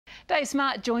Dave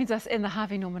Smart joins us in the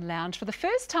Harvey Norman Lounge for the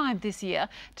first time this year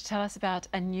to tell us about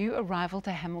a new arrival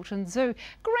to Hamilton Zoo.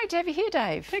 Great to have you here,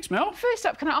 Dave. Thanks, Mel. First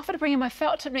up, can I offer to bring in my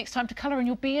felt tip next time to colour in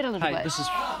your beard a little bit? This is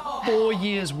 4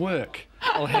 years' work,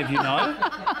 I'll have you know.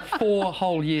 4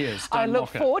 whole years. I Don't look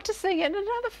mock it. forward to seeing it in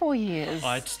another 4 years.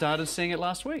 I started seeing it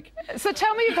last week. So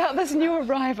tell me about this new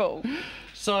arrival.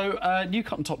 So, new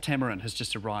cotton-top tamarin has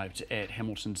just arrived at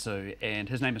Hamilton Zoo, and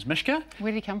his name is Mishka.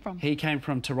 Where did he come from? He came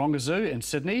from Taronga Zoo in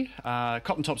Sydney.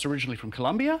 Cotton-top's originally from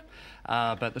Colombia,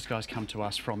 but this guy's come to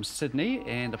us from Sydney,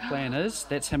 and the plan is,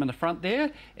 that's him in the front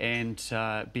there, and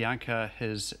Bianca,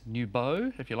 his new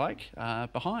beau, if you like,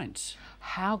 behind.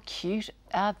 How cute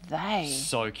are they?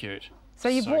 So cute. So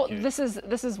you bought, cute. this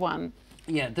is one.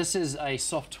 Yeah, this is a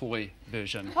soft toy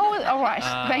version. Oh, all right.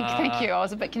 Thank you. I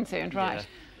was a bit concerned, right. Yeah.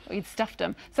 We'd stuffed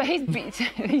him. So he's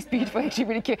beautiful, actually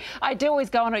really cute. I do always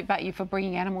go on about you for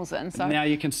bringing animals in. So now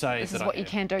you can say this that is what you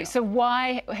can do. Yeah. So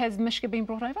why has Mishka been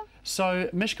brought over? So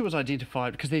Mishka was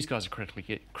identified, because these guys are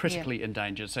critically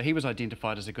endangered, so he was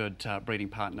identified as a good breeding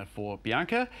partner for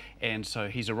Bianca, and so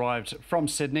he's arrived from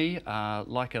Sydney,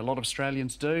 like a lot of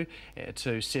Australians do,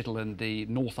 to settle in the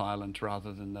North Island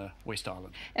rather than the West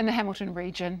Island. In the Hamilton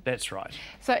region. That's right.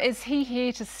 So is he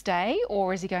here to stay,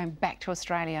 or is he going back to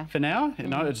Australia? For now,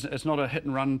 no, it's not a hit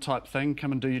and run type thing,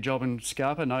 come and do your job in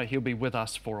Scarpa. No, he'll be with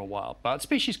us for a while. But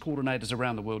species coordinators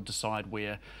around the world decide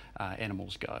where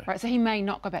animals go. Right, so he may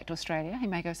not go back to Australia, he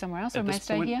may go somewhere else, or At may this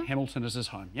stay point, here? Hamilton is his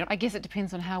home, yep. I guess it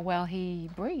depends on how well he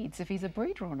breeds, if he's a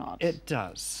breeder or not. It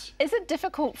does. Is it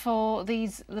difficult for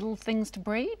these little things to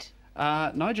breed?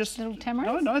 No, just little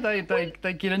tamarins? No,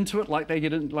 they get into it like they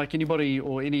get in, like anybody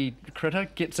or any critter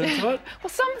gets into it. Well,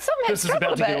 some This is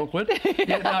about to get awkward.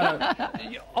 Yeah,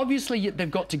 no. Obviously, they've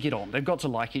got to get on. They've got to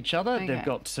like each other. Okay.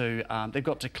 They've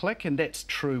got to click, and that's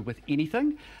true with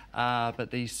anything.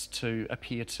 But these two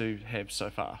appear to have so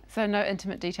far. So no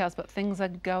intimate details, but things are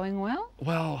going well?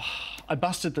 Well, I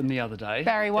busted them the other day.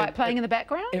 Barry White playing in the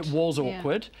background? It was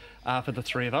awkward for the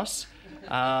three of us.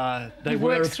 They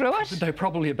worked through it? They're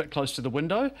probably a bit close to the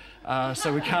window,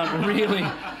 so we can't really,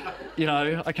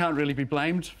 I can't really be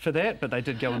blamed for that, but they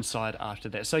did go inside after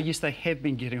that. So yes, they have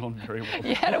been getting on very well.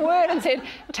 You had a word and said,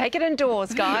 take it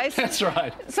indoors, guys. That's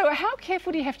right. So how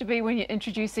careful do you have to be when you're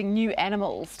introducing new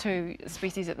animals to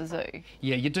species at the zoo?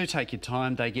 Yeah, you do take your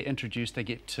time. They get introduced, they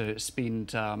get to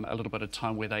spend a little bit of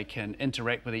time where they can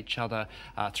interact with each other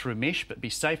through mesh, but be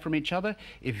safe from each other.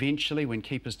 Eventually, when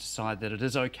keepers decide that it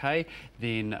is okay,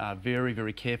 then very,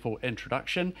 very careful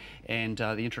introduction, and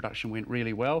the introduction went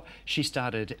really well. She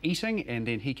started eating, and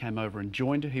then he came over and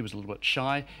joined her. He was a little bit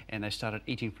shy, and they started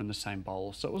eating from the same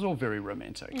bowl, so it was all very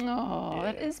romantic. Oh,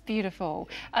 yeah. That is beautiful.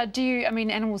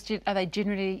 Animals, are they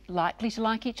generally likely to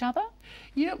like each other?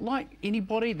 Yeah, like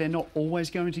anybody, they're not always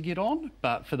going to get on,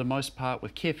 but for the most part,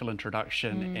 with careful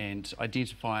introduction and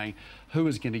identifying who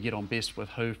is going to get on best with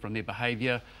who from their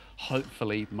behaviour,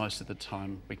 hopefully most of the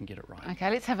time we can get it right. Okay,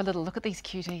 let's have a little look at these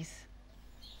cuties.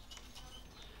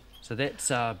 So that's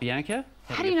Bianca.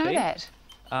 How do you know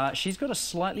that? She's got a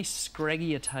slightly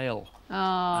scraggier tail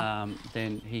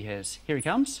than he has. Here he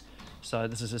comes. So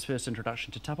this is his first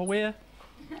introduction to Tupperware.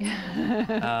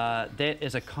 That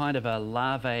is a kind of a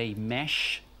larvae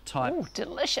mash type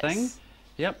delicious thing.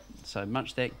 Yep, so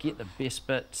munch that, get the best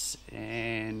bits,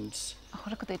 and oh,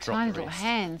 look at their drop tiny the little rest.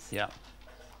 hands. Yep.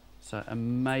 So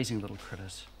amazing little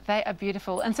critters. They are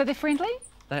beautiful. And so they're friendly?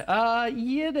 They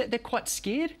yeah, they're quite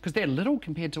scared because they're little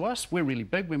compared to us. We're really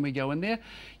big when we go in there.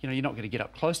 You're not going to get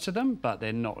up close to them, but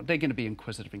they're not. They're going to be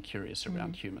inquisitive and curious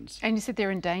around humans. And you said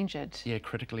they're endangered. Yeah,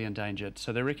 critically endangered.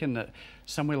 So they reckon that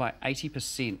somewhere like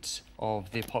 80%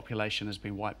 of their population has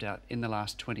been wiped out in the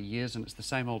last 20 years, and it's the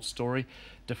same old story,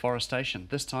 deforestation,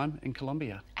 this time in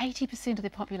Colombia. 80% of their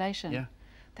population? Yeah.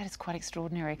 That is quite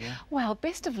extraordinary. Yeah. Well,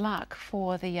 best of luck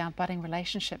for the budding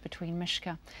relationship between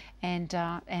Mishka and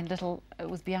little, it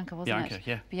was Bianca, wasn't it? Bianca,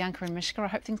 yeah. Bianca and Mishka. I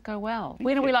hope things go well.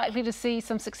 When are we likely to see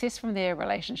some success from their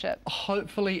relationship?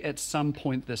 Hopefully at some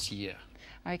point this year.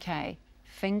 Okay.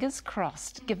 Fingers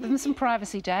crossed. Give them some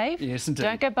privacy, Dave. Yes, indeed.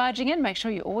 Don't go barging in. Make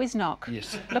sure you always knock.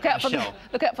 Yes, Look out I for shall.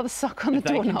 look out for the sock on If the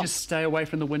they doorknob. can just stay away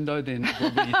from the window, then we'll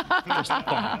be just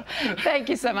fine. Thank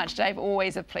you so much, Dave.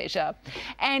 Always a pleasure.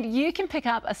 And you can pick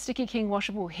up a Sticky King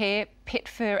washable hair, pet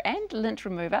fur and lint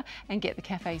remover and get the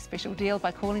cafe special deal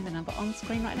by calling the number on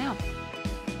screen right now.